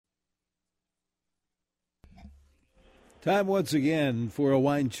Time once again for a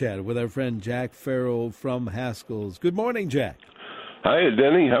wine chat with our friend Jack Farrell from Haskell's. Good morning, Jack. Hi,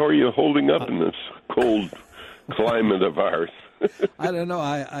 Denny. How are you holding up in this cold climate of ours? I don't know.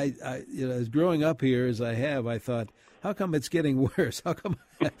 I as growing up here as I have, I thought, how come it's getting worse? How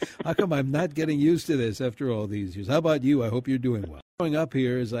come I'm not getting used to this after all these years? How about you? I hope you're doing well. Growing up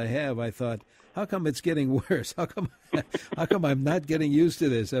here as I have, I thought, how come it's getting worse? How come I'm not getting used to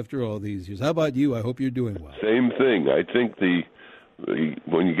this after all these years? How about you? I hope you're doing well. Same thing. I think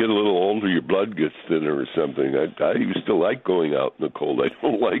when you get a little older, your blood gets thinner or something. I used to like going out in the cold. I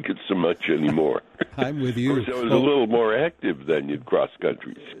don't like it so much anymore. I'm with you. Of course, I was a little more active then. You'd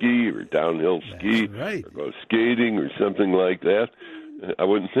cross-country ski or downhill ski, right, or go skating or something like that. I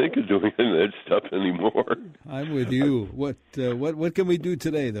wouldn't think of doing any of that stuff anymore. I'm with you. What can we do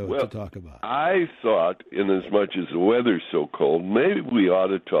today, though, to talk about? I thought, in as much as the weather's so cold, maybe we ought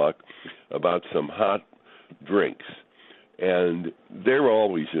to talk about some hot drinks. And they're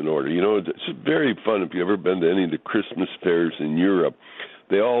always in order. You know, it's very fun if you've ever been to any of the Christmas fairs in Europe.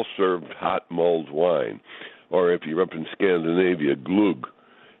 They all served hot mulled wine. Or if you're up in Scandinavia, glögg.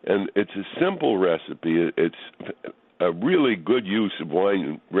 And it's a simple recipe. It's a really good use of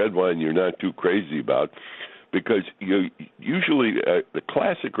wine, red wine you're not too crazy about, because you usually the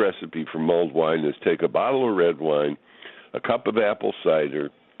classic recipe for mulled wine is take a bottle of red wine, a cup of apple cider,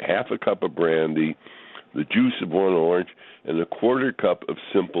 half a cup of brandy, the juice of one orange, and a quarter cup of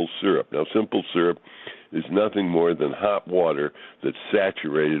simple syrup. Now, simple syrup is nothing more than hot water that's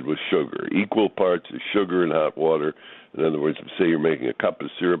saturated with sugar, equal parts of sugar and hot water. In other words, say you're making a cup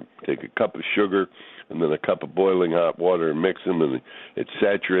of syrup, take a cup of sugar and then a cup of boiling hot water and mix them, and it's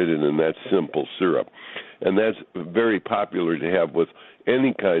saturated in that simple syrup. And that's very popular to have with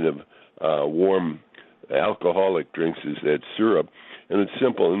any kind of warm alcoholic drinks, is that syrup. And it's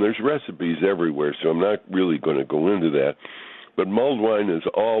simple, and there's recipes everywhere, so I'm not really going to go into that. But mulled wine is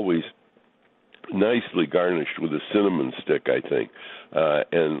always nicely garnished with a cinnamon stick, I think.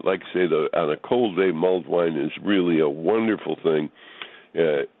 And like I say, on a cold day, mulled wine is really a wonderful thing.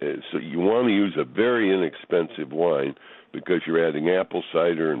 So you want to use a very inexpensive wine because you're adding apple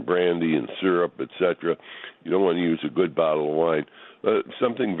cider and brandy and syrup, etc. You don't want to use a good bottle of wine.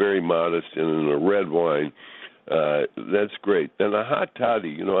 Something very modest, and in a red wine, that's great. And a hot toddy,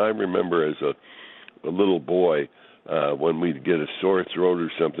 you know, I remember as a little boy when we'd get a sore throat or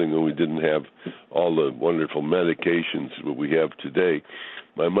something and we didn't have all the wonderful medications that we have today,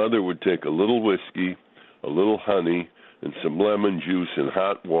 my mother would take a little whiskey, a little honey, and some lemon juice and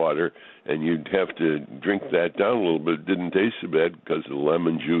hot water, and you'd have to drink that down a little bit. It didn't taste so bad because of the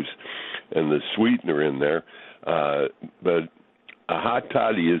lemon juice and the sweetener in there. But a hot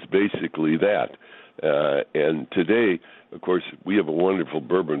toddy is basically that. And today, of course, we have a wonderful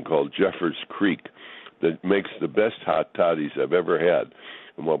bourbon called Jeffers Creek that makes the best hot toddies I've ever had.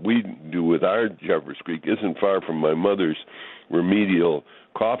 And what we do with our Jeffers Creek isn't far from my mother's remedial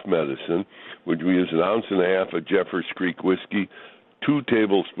cough medicine, which we use 1.5 ounces of Jeffers Creek whiskey, 2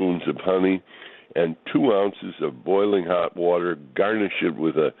 tablespoons of honey, and 2 ounces of boiling hot water. Garnish it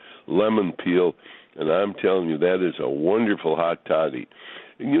with a lemon peel, and I'm telling you, that is a wonderful hot toddy.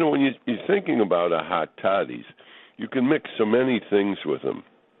 And you know, when you're thinking about a hot toddies, you can mix so many things with them.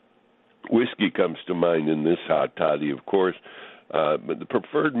 Whiskey comes to mind in this hot toddy, of course, but the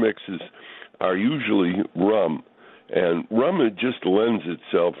preferred mixes are usually rum. And rum, it just lends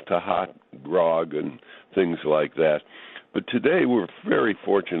itself to hot grog and things like that. But today we're very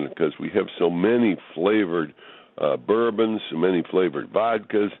fortunate because we have so many flavored bourbons, so many flavored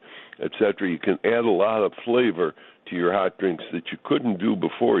vodkas, etc. You can add a lot of flavor to your hot drinks that you couldn't do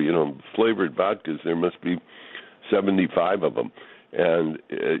before. You know, flavored vodkas, there must be 75 of them. And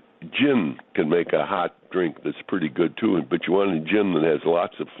gin can make a hot drink that's pretty good too, but you want a gin that has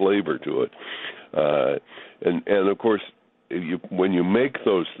lots of flavor to it. And of course, when you make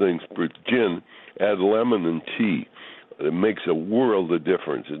those things for gin, add lemon and tea. It makes a world of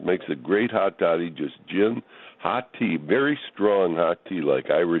difference. It makes a great hot toddy, just gin, hot tea, very strong hot tea like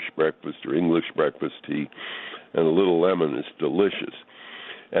Irish breakfast or English breakfast tea, and a little lemon is delicious.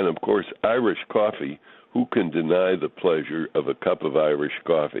 And of course, Irish coffee. Who can deny the pleasure of a cup of Irish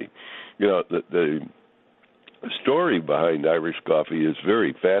coffee? You know, the story behind Irish coffee is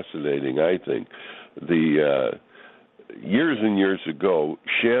very fascinating, I think. Years and years ago,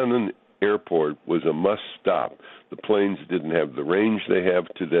 Shannon Airport was a must-stop. The planes didn't have the range they have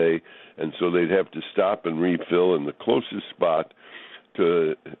today, and so they'd have to stop and refill, and the closest spot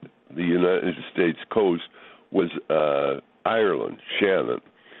to the United States coast was Ireland, Shannon.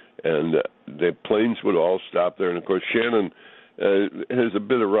 And the planes would all stop there. And, of course, Shannon has a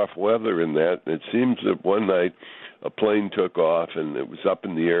bit of rough weather in that. And it seems that one night a plane took off, and it was up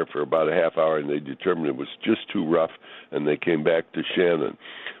in the air for about a half hour, and they determined it was just too rough, and they came back to Shannon.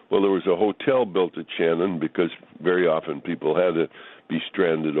 Well, there was a hotel built at Shannon because very often people had to be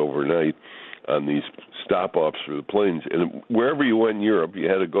stranded overnight on these stop-offs for the planes. And wherever you went in Europe, you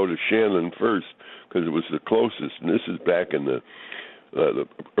had to go to Shannon first because it was the closest. And this is back in the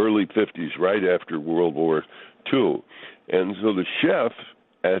early 50s, right after World War II. And so the chef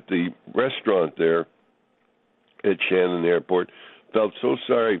at the restaurant there at Shannon Airport felt so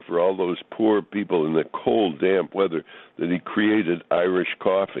sorry for all those poor people in the cold, damp weather that he created Irish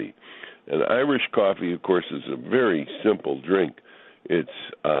coffee. And Irish coffee, of course, is a very simple drink. It's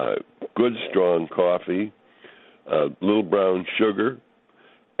good, strong coffee, little brown sugar,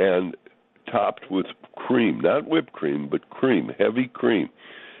 and topped with cream, not whipped cream, but cream, heavy cream.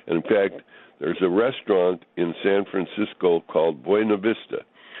 And in fact, there's a restaurant in San Francisco called Buena Vista.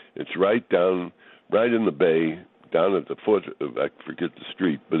 It's right in the bay, down at the foot of, I forget the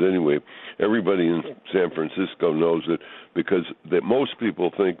street, but anyway, everybody in San Francisco knows it because most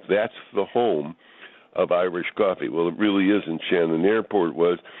people think that's the home of Irish coffee. Well, it really isn't. Shannon Airport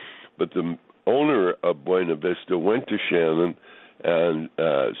was, but the owner of Buena Vista went to Shannon and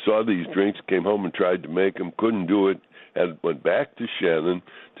saw these drinks, came home and tried to make them, couldn't do it, and went back to Shannon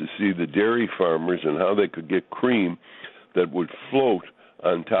to see the dairy farmers and how they could get cream that would float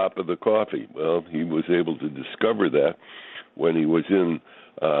on top of the coffee. Well, he was able to discover that when he was in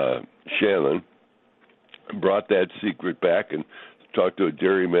Shannon, brought that secret back and talked to a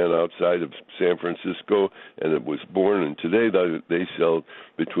dairyman outside of San Francisco, and it was born. And today they sell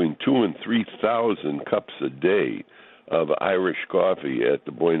between 2,000 and 3,000 cups a day of Irish coffee at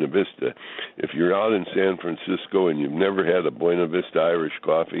the Buena Vista. If you're out in San Francisco and you've never had a Buena Vista Irish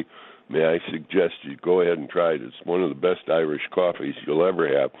coffee, may I suggest you go ahead and try it. It's one of the best Irish coffees you'll ever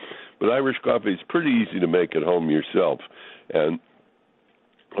have. But Irish coffee is pretty easy to make at home yourself. And,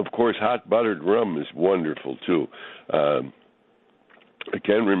 of course, hot buttered rum is wonderful, too. I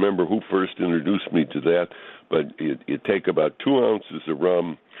can't remember who first introduced me to that, but you take about 2 ounces of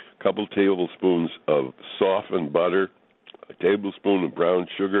rum, a couple tablespoons of softened butter, a tablespoon of brown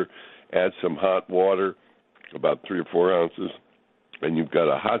sugar, add some hot water, about 3 or 4 ounces, and you've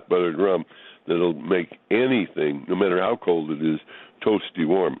got a hot buttered rum that'll make anything, no matter how cold it is, toasty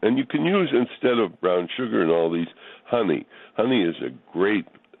warm. And you can use, instead of brown sugar and all these, honey. Honey is a great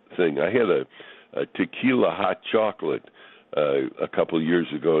thing. I had a tequila hot chocolate a couple of years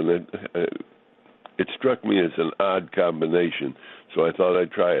ago, and it struck me as an odd combination, so I thought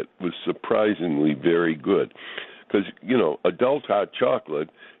I'd try it. It was surprisingly very good. Because, adult hot chocolate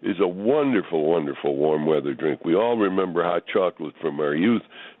is a wonderful, wonderful warm weather drink. We all remember hot chocolate from our youth,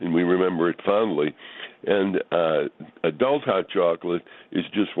 and we remember it fondly. And adult hot chocolate is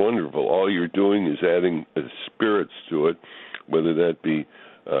just wonderful. All you're doing is adding spirits to it, whether that be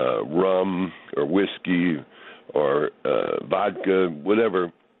rum or whiskey or vodka,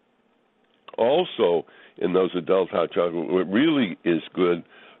 whatever. Also, in those adult hot chocolate, what really is good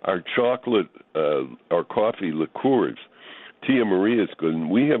are chocolate or coffee liqueurs. Tia Maria is good,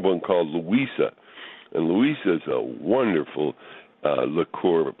 and we have one called Louisa. And Louisa is a wonderful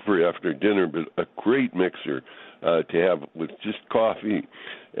liqueur for after dinner, but a great mixer to have with just coffee.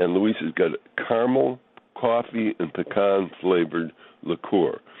 And Louisa's got caramel, coffee, and pecan-flavored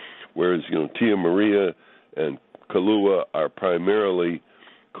liqueur, whereas, Tia Maria and Kahlua are primarily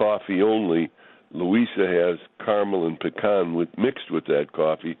coffee only. Louisa has caramel and pecan mixed with that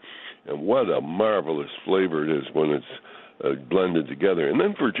coffee, and what a marvelous flavor it is when it's blended together. And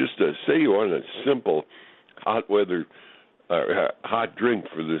then for just say you want a simple hot drink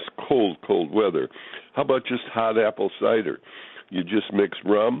for this cold, cold weather, how about just hot apple cider? You just mix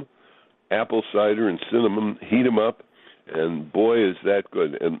rum, apple cider, and cinnamon, heat them up, and boy, is that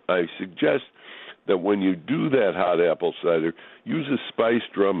good. And I suggest that when you do that hot apple cider, use a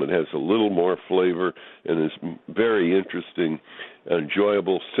spiced rum that has a little more flavor and is very interesting,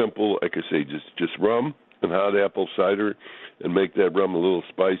 enjoyable, simple. Like I say, just rum and hot apple cider, and make that rum a little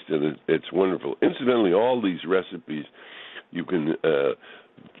spiced, and it's wonderful. Incidentally, all these recipes, you can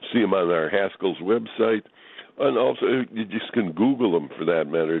see them on our Haskell's website, and also you just can Google them for that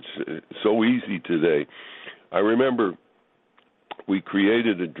matter. It's so easy today. I remember we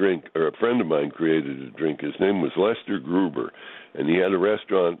created a drink, or a friend of mine created a drink. His name was Lester Gruber, and he had a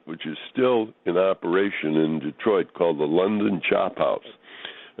restaurant which is still in operation in Detroit called the London Chop House.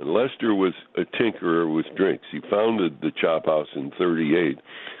 And Lester was a tinkerer with drinks. He founded the Chop House in 1938,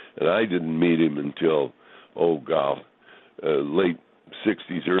 and I didn't meet him until, late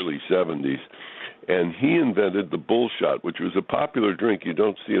 60s, early 70s. And he invented the Bullshot, which was a popular drink. You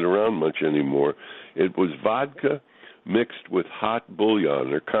don't see it around much anymore. It was vodka mixed with hot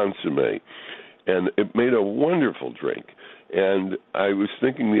bouillon or consommé, and it made a wonderful drink. And I was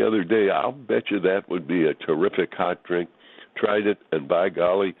thinking the other day, I'll bet you that would be a terrific hot drink. Tried it, and by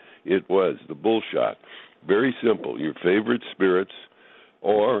golly, it was the Bullshot. Very simple. Your favorite spirits,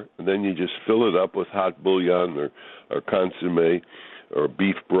 or then you just fill it up with hot bouillon or consommé or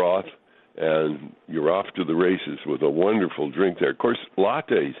beef broth, and you're off to the races with a wonderful drink there. Of course,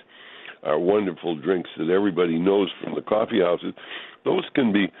 lattes are wonderful drinks that everybody knows from the coffee houses. Those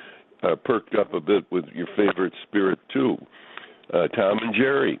can be perked up a bit with your favorite spirit, too. Tom and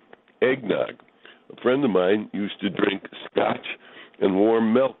Jerry, eggnog. A friend of mine used to drink scotch and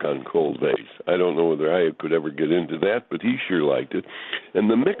warm milk on cold days. I don't know whether I could ever get into that, but he sure liked it. And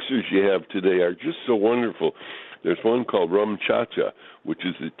the mixers you have today are just so wonderful. There's one called Rum Cha-Cha, which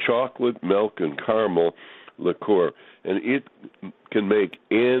is a chocolate, milk, and caramel liqueur. And it can make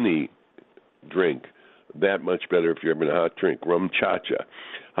any drink that much better if you're having a hot drink. Rum Cha-Cha.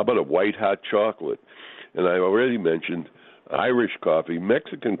 How about a white hot chocolate? And I already mentioned Irish coffee.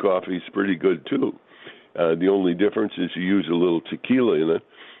 Mexican coffee is pretty good, too. The only difference is you use a little tequila in it.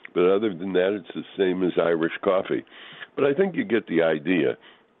 But other than that, it's the same as Irish coffee. But I think you get the idea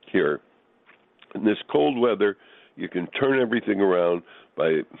here. In this cold weather, you can turn everything around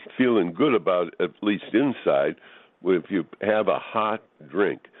by feeling good about it, at least inside, if you have a hot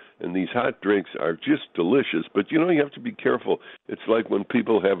drink. And these hot drinks are just delicious. But, you have to be careful. It's like when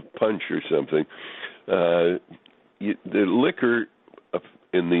people have punch or something. The liquor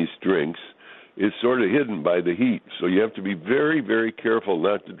in these drinks is sort of hidden by the heat. So you have to be very, very careful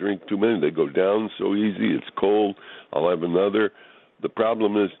not to drink too many. They go down so easy. It's cold. I'll have another. The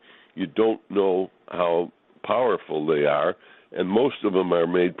problem is you don't know how powerful they are, and most of them are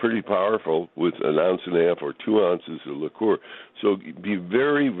made pretty powerful with an ounce and a half or 2 ounces of liqueur. So be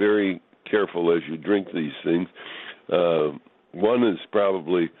very, very careful as you drink these things. One is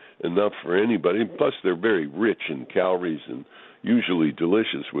probably enough for anybody. Plus, they're very rich in calories and usually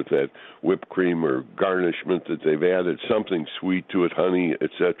delicious with that whipped cream or garnishment that they've added, something sweet to it, honey,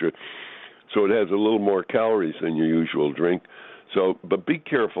 etc. So it has a little more calories than your usual drink. So, but be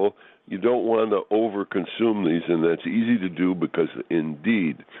careful. You don't want to overconsume these, and that's easy to do because,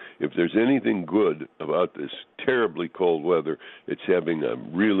 indeed, if there's anything good about this terribly cold weather, it's having a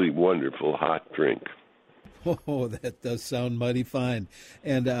really wonderful hot drink. Oh, that does sound mighty fine.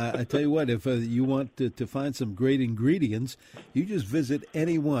 And I tell you what, if you want to find some great ingredients, you just visit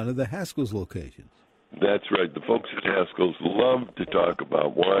any one of the Haskell's locations. That's right. The folks at Haskell's love to talk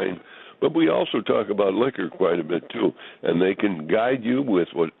about wine, but we also talk about liquor quite a bit, too. And they can guide you with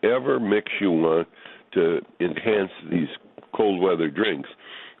whatever mix you want to enhance these cold weather drinks.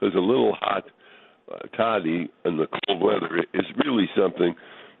 Because a little hot toddy in the cold weather is really something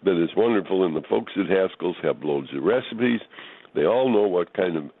that is wonderful, and the folks at Haskell's have loads of recipes. They all know what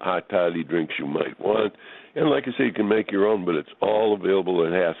kind of hot toddy drinks you might want. And like I say, you can make your own, but it's all available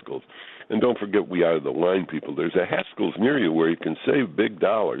at Haskell's. And don't forget, we are the wine people. There's a Haskell's near you where you can save big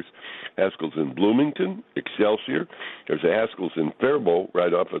dollars. Haskell's in Bloomington, Excelsior. There's a Haskell's in Faribault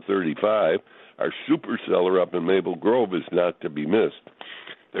right off of 35. Our super cellar up in Maple Grove is not to be missed.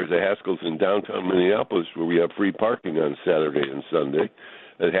 There's a Haskell's in downtown Minneapolis where we have free parking on Saturday and Sunday.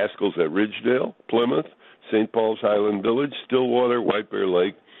 At Haskell's at Ridgedale, Plymouth, St. Paul's Highland Village, Stillwater, White Bear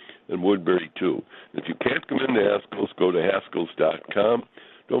Lake, and Woodbury, too. If you can't come into Haskell's, go to Haskells.com.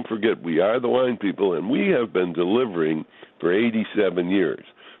 Don't forget, we are the wine people, and we have been delivering for 87 years.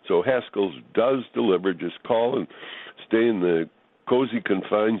 So Haskell's does deliver. Just call and stay in the cozy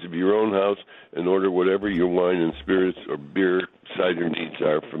confines of your own house and order whatever your wine and spirits or beer, cider needs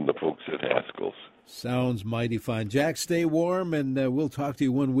are from the folks at Haskell's. Sounds mighty fine. Jack, stay warm, and we'll talk to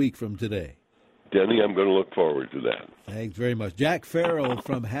you 1 week from today. Denny, I'm going to look forward to that. Thanks very much. Jack Farrell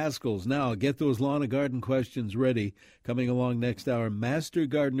from Haskell's. Now, get those lawn and garden questions ready. Coming along next hour, Master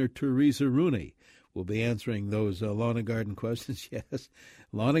Gardener Teresa Rooney will be answering those lawn and garden questions. Yes,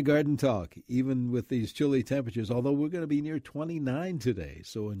 lawn and garden talk, even with these chilly temperatures, although we're going to be near 29 today,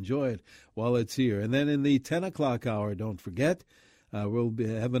 so enjoy it while it's here. And then in the 10 o'clock hour, don't forget, we'll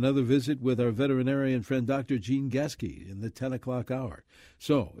have another visit with our veterinarian friend, Dr. Gene Geske, in the 10 o'clock hour.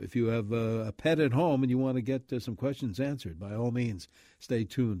 So if you have a pet at home and you want to get some questions answered, by all means, stay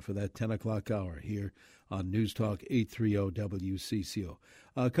tuned for that 10 o'clock hour here on News Talk 830 WCCO.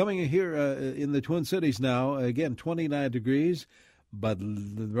 Coming here in the Twin Cities now, again, 29 degrees, but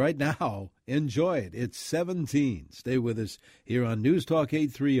right now, enjoy it. It's 17. Stay with us here on News Talk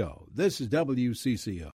 830. This is WCCO.